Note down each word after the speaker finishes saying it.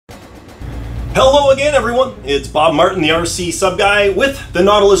Hello again, everyone. It's Bob Martin, the RCSubGuy with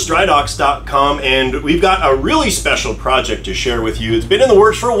thenautilusdrydocks.com, and we've got a really special project to share with you. It's been in the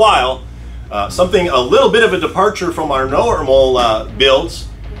works for a while. Something a little bit of a departure from our normal builds.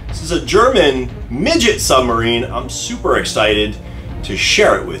 This is a German midget submarine. I'm super excited to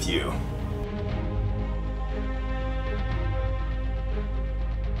share it with you.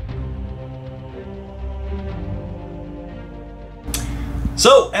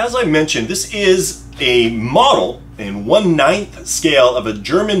 So, as I mentioned, this is a model in 1/9 scale of a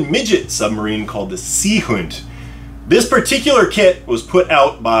German midget submarine called the Seehund. This particular kit was put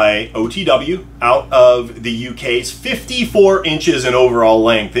out by OTW out of the UK's 54 inches in overall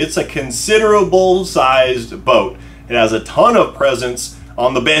length. It's a considerable sized boat. It has a ton of presence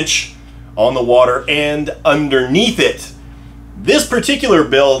on the bench, on the water, and underneath it. This particular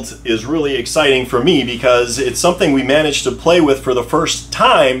build is really exciting for me because it's something we managed to play with for the first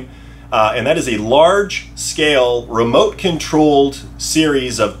time, and that is a large-scale, remote-controlled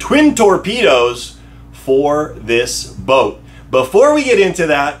series of twin torpedoes for this boat. Before we get into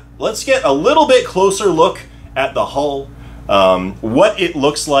that, let's get a little bit closer look at the hull, what it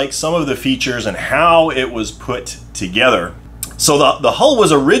looks like, some of the features, and how it was put together. So the hull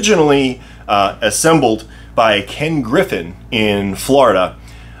was originally assembled by Ken Griffin in Florida.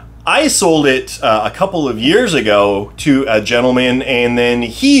 I sold it a couple of years ago to a gentleman, and then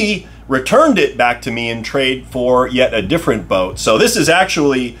he returned it back to me in trade for yet a different boat. So this is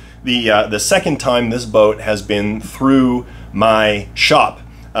actually the second time this boat has been through my shop.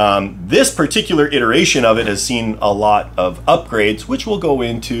 This particular iteration of it has seen a lot of upgrades, which we'll go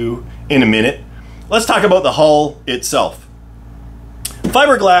into in a minute. Let's talk about the hull itself.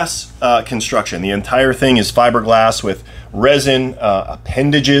 Fiberglass construction. The entire thing is fiberglass with resin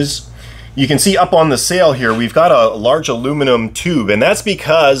appendages. You can see up on the sail here, we've got a large aluminum tube, and that's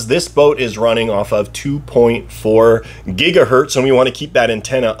because this boat is running off of 2.4 gigahertz, and we want to keep that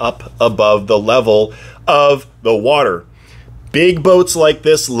antenna up above the level of the water. Big boats like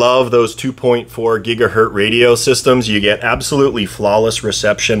this love those 2.4 gigahertz radio systems. You get absolutely flawless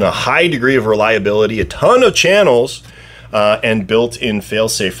reception, a high degree of reliability, a ton of channels, and built-in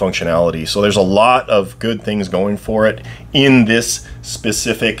fail-safe functionality. So there's a lot of good things going for it in this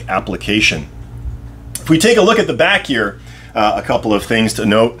specific application. If we take a look at the back here, a couple of things to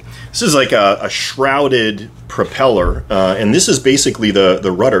note. This is like a shrouded propeller, and this is basically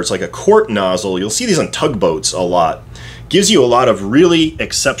the rudder. It's like a quart nozzle. You'll see these on tugboats a lot. Gives you a lot of really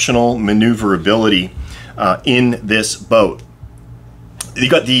exceptional maneuverability in this boat. You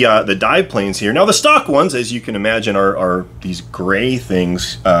got the dive planes here. Now the stock ones, as you can imagine, are these gray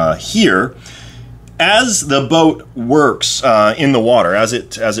things here. As the boat works in the water, as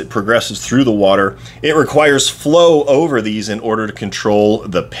it progresses through the water, it requires flow over these in order to control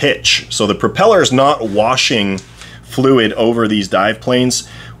the pitch. So the propeller is not washing fluid over these dive planes.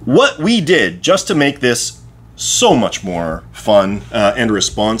 What we did, just to make this so much more fun and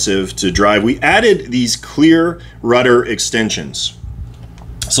responsive to drive, we added these clear rudder extensions.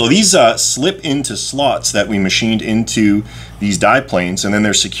 So these slip into slots that we machined into these dive planes, and then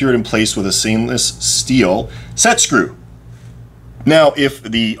they're secured in place with a stainless steel set screw. Now, if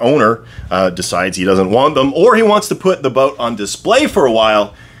the owner decides he doesn't want them, or he wants to put the boat on display for a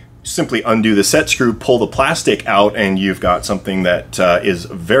while, simply undo the set screw, pull the plastic out, and you've got something that is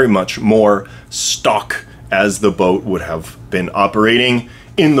very much more stock as the boat would have been operating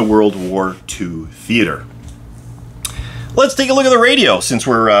in the World War II theater. Let's take a look at the radio since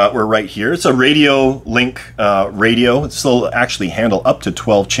we're right here. It's a Radio Link radio. It still actually handle up to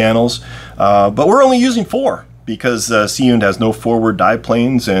 12 channels, but we're only using 4 because Seehund has no forward dive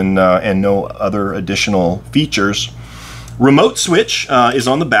planes and no other additional features. Remote switch is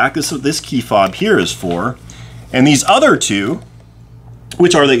on the back. This key fob here is for, and these other two,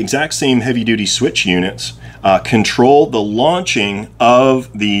 which are the exact same heavy-duty switch units, control the launching of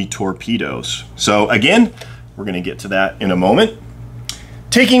the torpedoes. So again, we're going to get to that in a moment.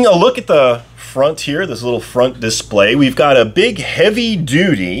 Taking a look at the front here, this little front display, we've got a big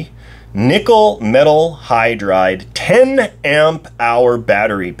heavy-duty nickel metal hydride 10 amp hour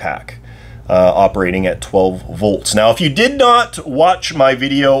battery pack operating at 12 volts. Now, if you did not watch my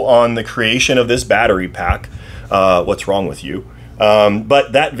video on the creation of this battery pack, what's wrong with you?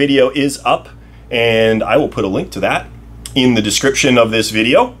 But that video is up, and I will put a link to that in the description of this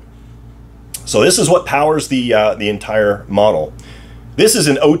video. So this is what powers the entire model. This is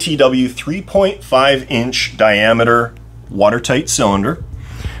an OTW 3.5-inch diameter watertight cylinder.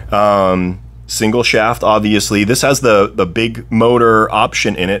 Single shaft, obviously. This has the big motor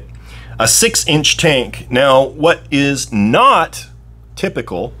option in it. A 6-inch tank. Now, what is not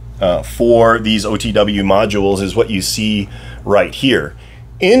typical for these OTW modules is what you see right here.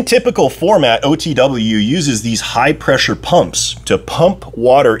 In typical format, OTW uses these high pressure pumps to pump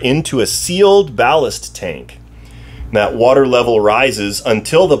water into a sealed ballast tank. That water level rises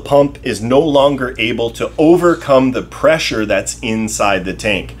until the pump is no longer able to overcome the pressure that's inside the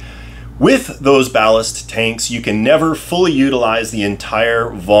tank. With those ballast tanks, you can never fully utilize the entire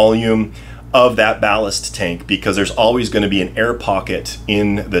volume of that ballast tank because there's always going to be an air pocket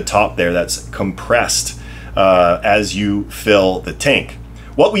in the top there that's compressed as you fill the tank.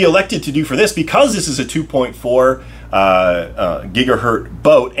 What we elected to do for this, because this is a 2.4 gigahertz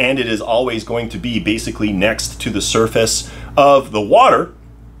boat and it is always going to be basically next to the surface of the water,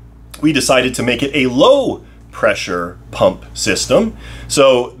 we decided to make it a low pressure pump system.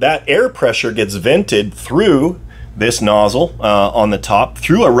 So that air pressure gets vented through this nozzle on the top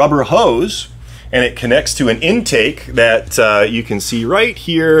through a rubber hose, and it connects to an intake that you can see right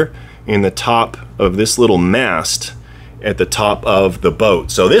here in the top of this little mast at the top of the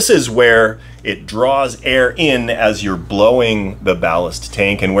boat. So this is where it draws air in as you're blowing the ballast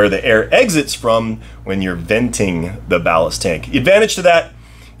tank and where the air exits from when you're venting the ballast tank. The advantage to that,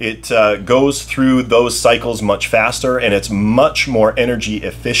 it goes through those cycles much faster and it's much more energy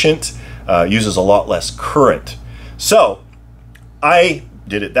efficient, uses a lot less current. So I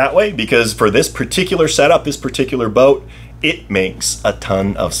did it that way because for this particular setup, this particular boat, it makes a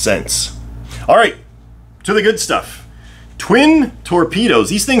ton of sense. All right, to the good stuff. Twin torpedoes.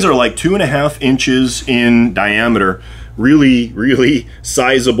 These things are like 2.5 inches in diameter. Really, really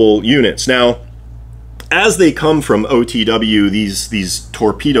sizable units. Now, as they come from OTW, these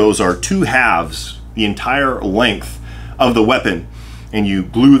torpedoes are 2 halves, the entire length of the weapon, and you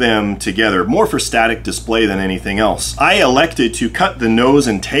glue them together, more for static display than anything else. I elected to cut the nose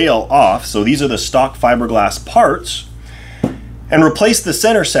and tail off, so these are the stock fiberglass parts, and replace the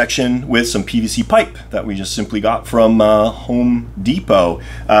center section with some PVC pipe that we just simply got from Home Depot.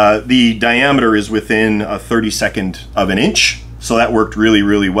 The diameter is within a 32nd of an inch, so that worked really,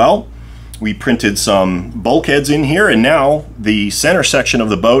 really well. We printed some bulkheads in here, and now the center section of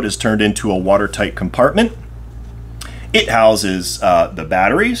the boat is turned into a watertight compartment. It houses the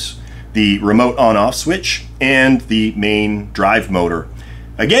batteries, the remote on-off switch, and the main drive motor.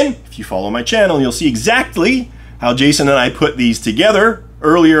 Again, if you follow my channel, you'll see exactly how Jason and I put these together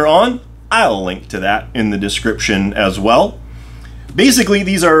earlier on. I'll link to that in the description as well. Basically,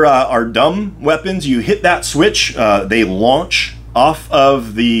 these are dumb weapons. You hit that switch, they launch off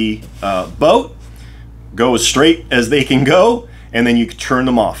of the boat, go as straight as they can go, and then you can turn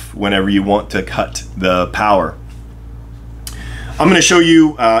them off whenever you want to cut the power. I'm going to show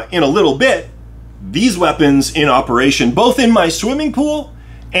you in a little bit these weapons in operation, both in my swimming pool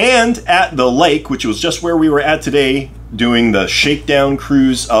and at the lake, which was just where we were at today doing the shakedown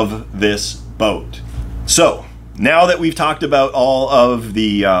cruise of this boat. So now that we've talked about all of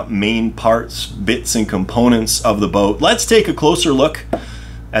the main parts, bits and components of the boat, let's take a closer look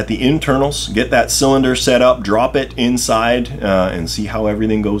at the internals, get that cylinder set up, drop it inside, and see how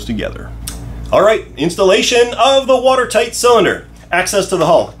everything goes together. All right, installation of the watertight cylinder. Access to the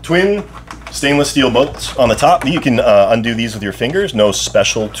hull, twin stainless steel bolts on the top. You can undo these with your fingers, no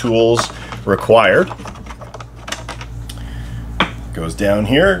special tools required. Goes down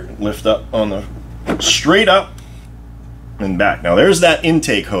here, lift up on the, straight up and back. Now there's that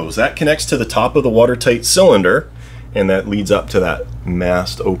intake hose. That connects to the top of the watertight cylinder and that leads up to that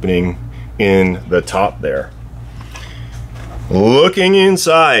mast opening in the top there. Looking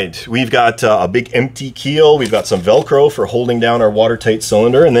inside, we've got a big empty keel. We've got some Velcro for holding down our watertight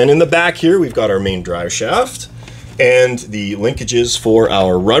cylinder. And then in the back here, we've got our main drive shaft and the linkages for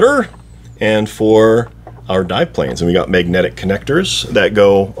our rudder and for our dive planes. And we got magnetic connectors that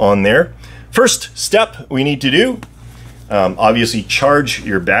go on there. First step we need to do, obviously charge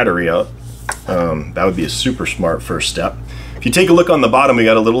your battery up. That would be a super smart first step. If you take a look on the bottom, we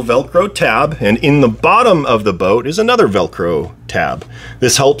got a little Velcro tab, and in the bottom of the boat is another Velcro tab.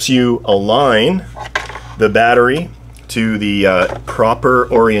 This helps you align the battery to the proper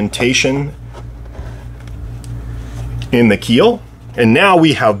orientation in the keel. And now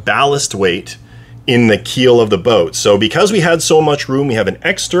we have ballast weight in the keel of the boat. So because we had so much room, we have an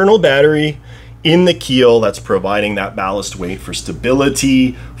external battery in the keel that's providing that ballast weight for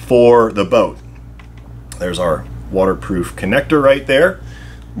stability for the boat. There's our waterproof connector right there.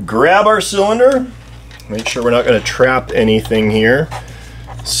 Grab our cylinder, make sure we're not going to trap anything here.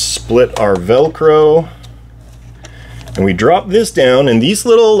 Split our Velcro, and we drop this down, and these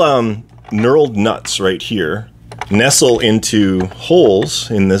little knurled nuts right here nestle into holes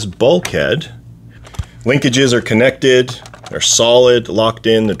in this bulkhead. Linkages are connected They're solid, locked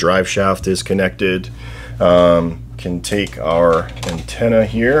in. The drive shaft is connected. Can take our antenna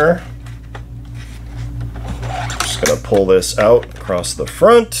here. Just gonna pull this out across the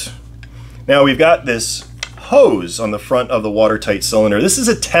front. Now we've got this hose on the front of the watertight cylinder. This is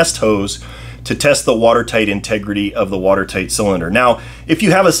a test hose to test the watertight integrity of the watertight cylinder. Now, if you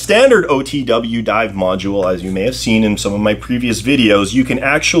have a standard OTW dive module, as you may have seen in some of my previous videos, you can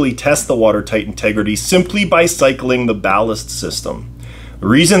actually test the watertight integrity simply by cycling the ballast system. The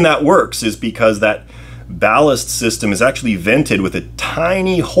reason that works is because that ballast system is actually vented with a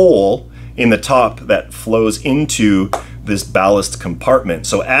tiny hole in the top that flows into this ballast compartment.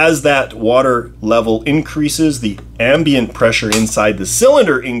 So as that water level increases, the ambient pressure inside the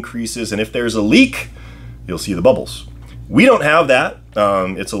cylinder increases, and if there's a leak, you'll see the bubbles. We don't have that.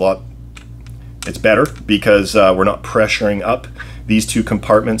 It's better because we're not pressuring up these two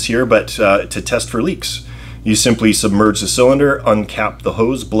compartments here, but to test for leaks, you simply submerge the cylinder, uncap the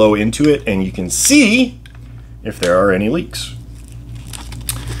hose, blow into it, and you can see if there are any leaks.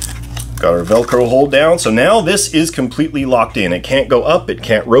 Got our Velcro hold down, so now this is completely locked in. It can't go up, it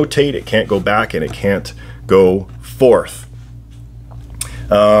can't rotate, it can't go back, and it can't go forth.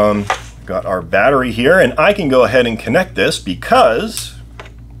 Got our battery here, and I can go ahead and connect this because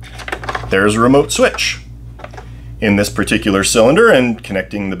there's a remote switch in this particular cylinder, and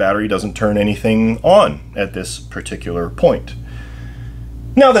connecting the battery doesn't turn anything on at this particular point.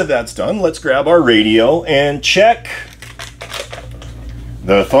 Now that that's done, let's grab our radio and check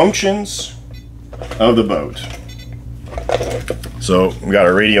the functions of the boat. So we got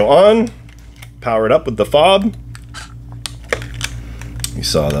our radio on, powered up with the fob. You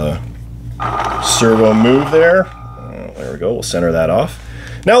saw the servo move there. There we go, we'll center that off.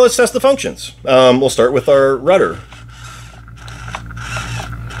 Now let's test the functions. We'll start with our rudder.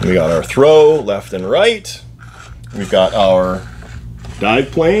 We got our throw, left and right. We've got our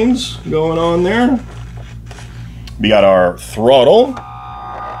dive planes going on there. We got our throttle.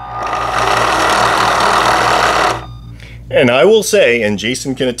 And I will say, and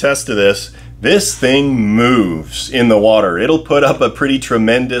Jason can attest to this, this thing moves in the water. It'll put up a pretty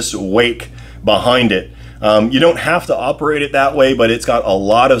tremendous wake behind it. You don't have to operate it that way, but it's got a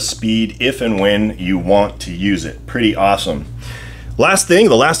lot of speed if and when you want to use it. Pretty awesome. Last thing,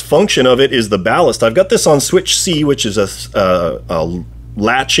 the last function of it is the ballast. I've got this on switch C, which is a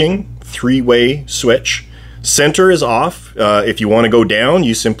latching three-way switch. Center is off. If you want to go down,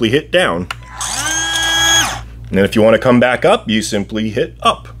 you simply hit down. And then if you want to come back up, you simply hit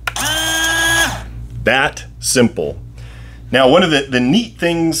up. That simple. Now, one of the neat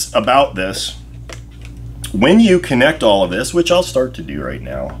things about this, when you connect all of this, which I'll start to do right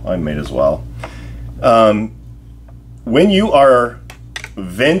now, I might as well. When you are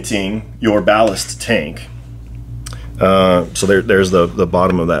venting your ballast tank, so there's the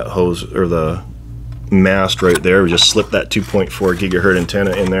bottom of that hose, or the mast right there. We just slip that 2.4 gigahertz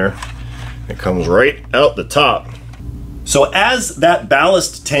antenna in there. It comes right out the top. So as that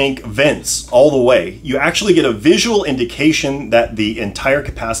ballast tank vents all the way, you actually get a visual indication that the entire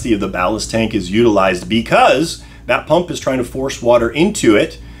capacity of the ballast tank is utilized, because that pump is trying to force water into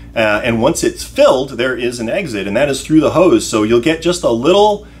it, and once it's filled, there is an exit, and that is through the hose. So you'll get just a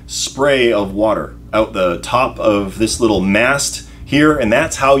little spray of water out the top of this little mast here, and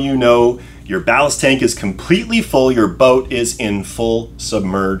that's how you know your ballast tank is completely full, your boat is in full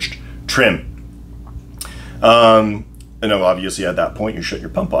submerged trim. And obviously at that point you shut your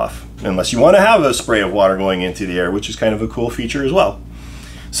pump off, unless you want to have a spray of water going into the air, which is kind of a cool feature as well.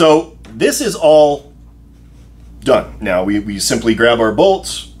 So this is all done. Now we simply grab our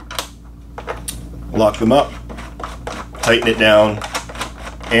bolts, lock them up, tighten it down,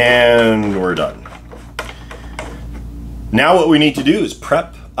 and we're done. Now what we need to do is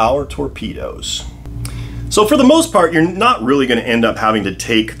prep our torpedoes. So for the most part, you're not really going to end up having to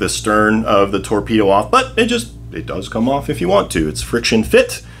take the stern of the torpedo off, but it does come off if you want to. It's friction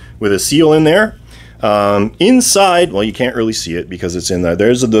fit with a seal in there. Inside, well, you can't really see it because it's in there.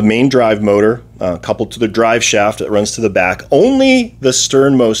 There's the main drive motor coupled to the drive shaft that runs to the back. Only the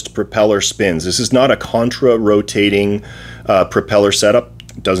sternmost propeller spins. This is not a contra-rotating propeller setup.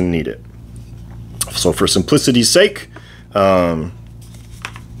 It doesn't need it. So for simplicity's sake, we're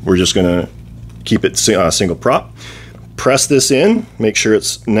just going to keep it single prop. Press this in, make sure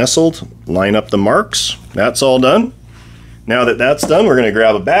it's nestled, line up the marks. That's all done. Now that that's done, we're going to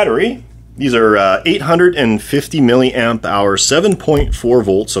grab a battery. These are 850 milliamp hour, 7.4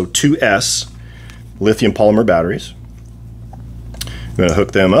 volts, so 2S lithium polymer batteries. I'm going to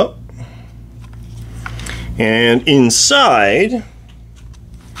hook them up. And inside, you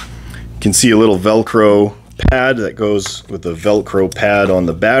can see a little Velcro pad that goes with the Velcro pad on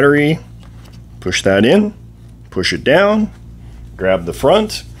the battery. Push that in, push it down, grab the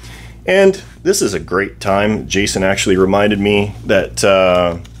front, and this is a great time. Jason actually reminded me that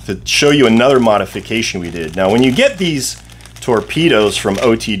to show you another modification we did. Now, when you get these torpedoes from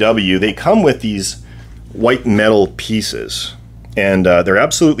OTW, they come with these white metal pieces, and they're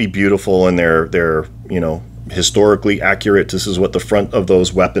absolutely beautiful, and they're you know, historically accurate. This is what the front of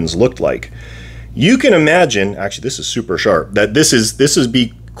those weapons looked like. You can imagine, actually this is super sharp, that this would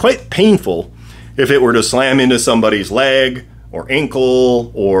be quite painful if it were to slam into somebody's leg or ankle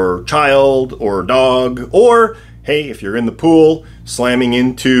or child or dog, or hey, if you're in the pool, slamming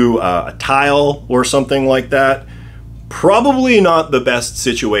into a tile or something like that. Probably not the best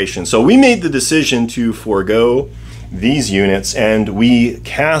situation. So we made the decision to forego these units, and we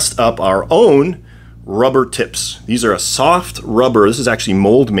cast up our own rubber tips. These are a soft rubber. This is actually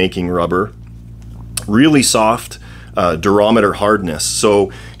mold making rubber. Really soft, durometer hardness.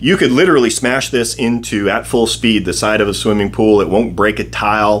 So you could literally smash this into, at full speed, the side of a swimming pool. It won't break a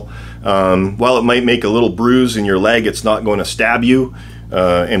tile. While it might make a little bruise in your leg, it's not going to stab you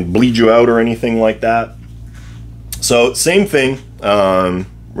and bleed you out or anything like that. So same thing,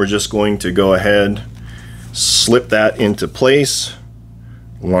 we're just going to go ahead, slip that into place,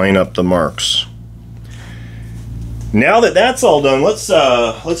 line up the marks. Now that that's all done, let's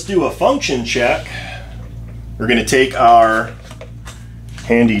do a function check. We're going to take our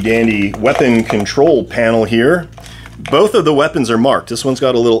handy dandy weapon control panel here. Both of the weapons are marked. This one's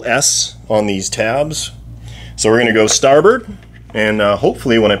got a little S on these tabs. So we're going to go starboard, and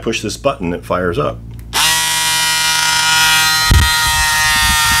hopefully when I push this button it fires up.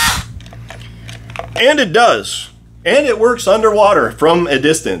 And it does. And it works underwater from a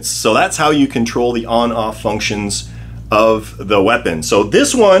distance. So that's how you control the on-off functions of the weapon. So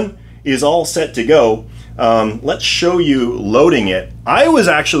this one is all set to go. Let's show you loading it. I was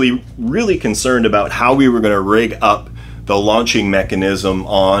actually really concerned about how we were going to rig up the launching mechanism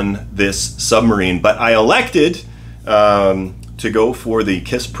on this submarine, but I elected to go for the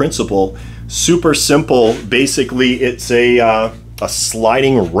KISS principle. Super simple. Basically, it's a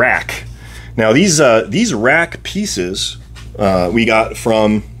sliding rack. Now these rack pieces we got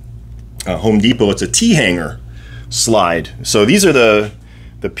from Home Depot. It's a T-hanger slide. So these are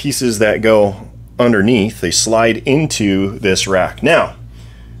the pieces that go underneath. They slide into this rack. Now,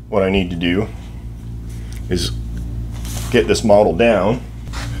 what I need to do is get this model down.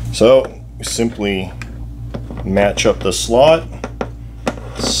 So simply match up the slot,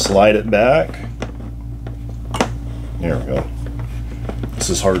 slide it back. There we go. This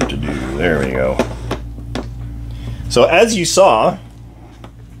is hard to do. There we go. So as you saw,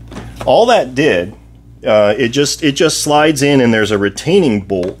 all that did, it just slides in, and there's a retaining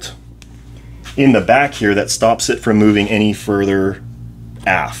bolt in the back here that stops it from moving any further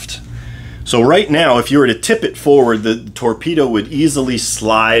aft. So right now, if you were to tip it forward, the torpedo would easily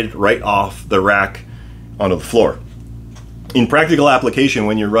slide right off the rack onto the floor. In practical application,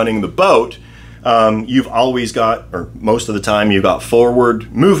 when you're running the boat, you've always got, or most of the time, you've got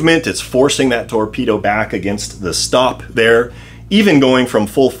forward movement. It's forcing that torpedo back against the stop there. Even going from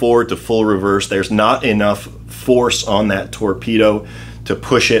full forward to full reverse, there's not enough force on that torpedo to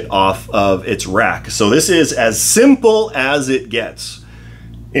push it off of its rack. So this is as simple as it gets.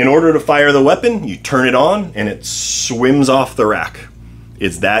 In order to fire the weapon, you turn it on and it swims off the rack.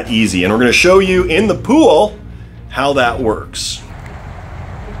 It's that easy. And we're going to show you in the pool how that works.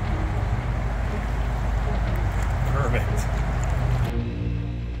 Perfect.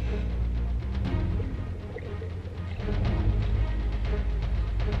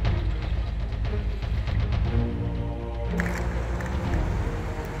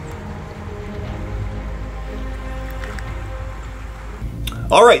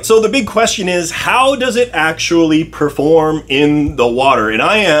 All right, so the big question is, how does it actually perform in the water? And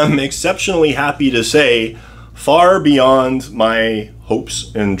I am exceptionally happy to say, far beyond my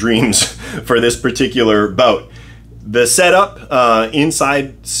hopes and dreams for this particular boat. The setup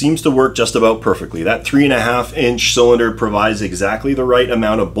inside seems to work just about perfectly. That 3.5-inch cylinder provides exactly the right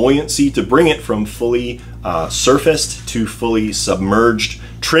amount of buoyancy to bring it from fully surfaced to fully submerged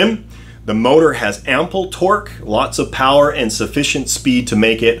trim. The motor has ample torque, lots of power, and sufficient speed to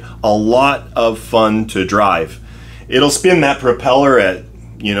make it a lot of fun to drive. It'll spin that propeller at,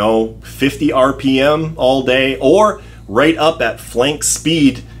 50 RPM all day, or right up at flank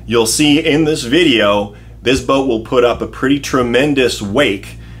speed. You'll see in this video, this boat will put up a pretty tremendous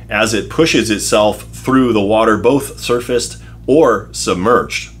wake as it pushes itself through the water, both surfaced or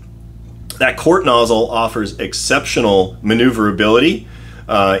submerged. That quart nozzle offers exceptional maneuverability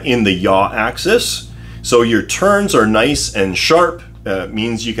in the yaw axis. So your turns are nice and sharp.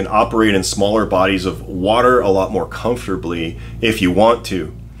 Means you can operate in smaller bodies of water a lot more comfortably if you want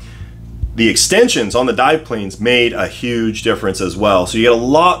to. The extensions on the dive planes made a huge difference as well. So you get a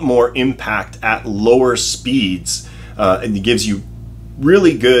lot more impact at lower speeds, and it gives you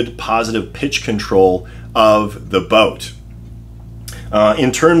really good positive pitch control of the boat.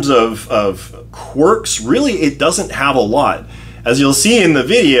 In terms of quirks, really it doesn't have a lot. As you'll see in the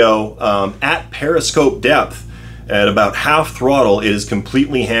video, at periscope depth, at about half throttle, it is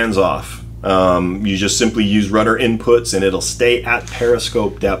completely hands-off. You just simply use rudder inputs and it'll stay at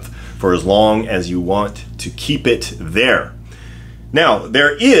periscope depth for as long as you want to keep it there. Now,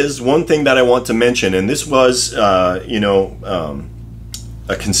 there is one thing that I want to mention, and this was,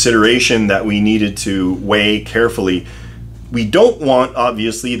 a consideration that we needed to weigh carefully. We don't want,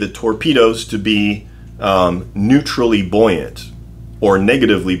 obviously, the torpedoes to be neutrally buoyant or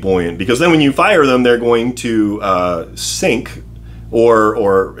negatively buoyant, because then when you fire them, they're going to sink,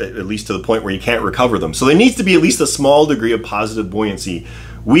 or at least to the point where you can't recover them. So there needs to be at least a small degree of positive buoyancy.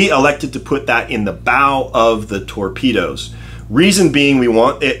 We elected to put that in the bow of the torpedoes. Reason being, we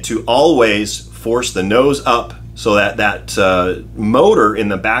want it to always force the nose up so that that motor in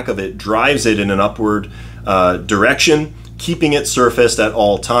the back of it drives it in an upward direction, keeping it surfaced at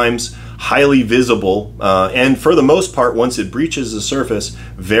all times, highly visible, and for the most part, once it breaches the surface,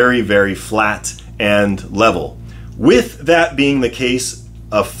 very, very flat and level. With that being the case,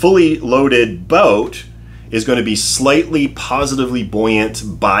 a fully loaded boat is going to be slightly positively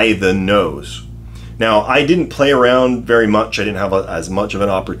buoyant by the nose. Now, I didn't play around very much. I didn't have as much of an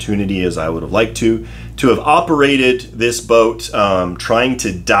opportunity as I would have liked to have operated this boat, trying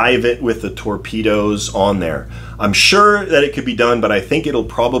to dive it with the torpedoes on there. I'm sure that it could be done, but I think it'll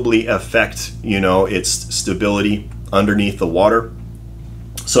probably affect, its stability underneath the water.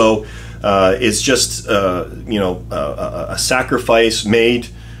 So it's just, a sacrifice made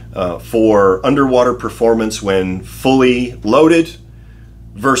for underwater performance when fully loaded,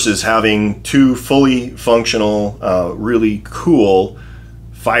 versus having two fully functional, really cool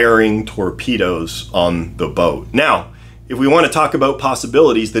firing torpedoes on the boat. Now, if we want to talk about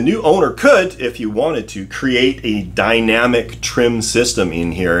possibilities, the new owner could, if you wanted to, create a dynamic trim system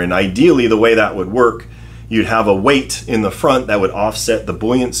in here. And ideally, the way that would work, you'd have a weight in the front that would offset the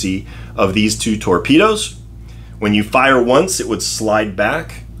buoyancy of these two torpedoes. When you fire once, it would slide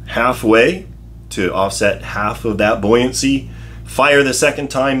back halfway to offset half of that buoyancy. Fire the second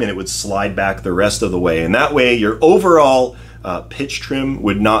time and it would slide back the rest of the way. And that way your overall pitch trim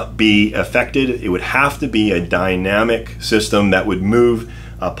would not be affected. It would have to be a dynamic system that would move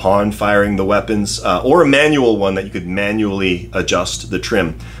upon firing the weapons, or a manual one that you could manually adjust the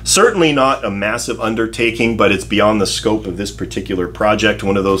trim. Certainly not a massive undertaking, but it's beyond the scope of this particular project.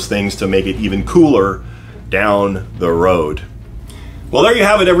 One of those things to make it even cooler down the road. Well, there you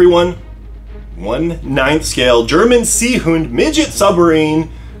have it, everyone. 1/9 scale German Seehund Midget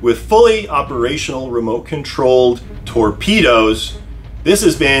Submarine with fully operational remote controlled torpedoes. This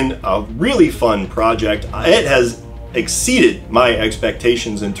has been a really fun project. It has exceeded my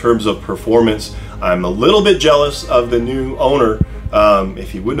expectations in terms of performance. I'm a little bit jealous of the new owner.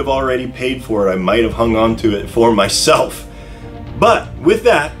 If he wouldn't have already paid for it, I might have hung on to it for myself. But with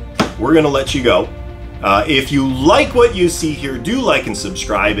that, we're gonna let you go. If you like what you see here, do like and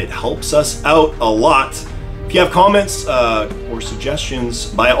subscribe. It helps us out a lot. If you have comments or suggestions,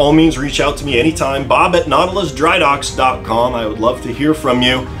 by all means reach out to me anytime. bob@nautilusdrydocks.com. I would love to hear from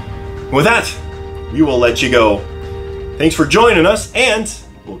you. With that, we will let you go. Thanks for joining us, and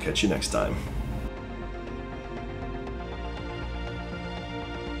we'll catch you next time.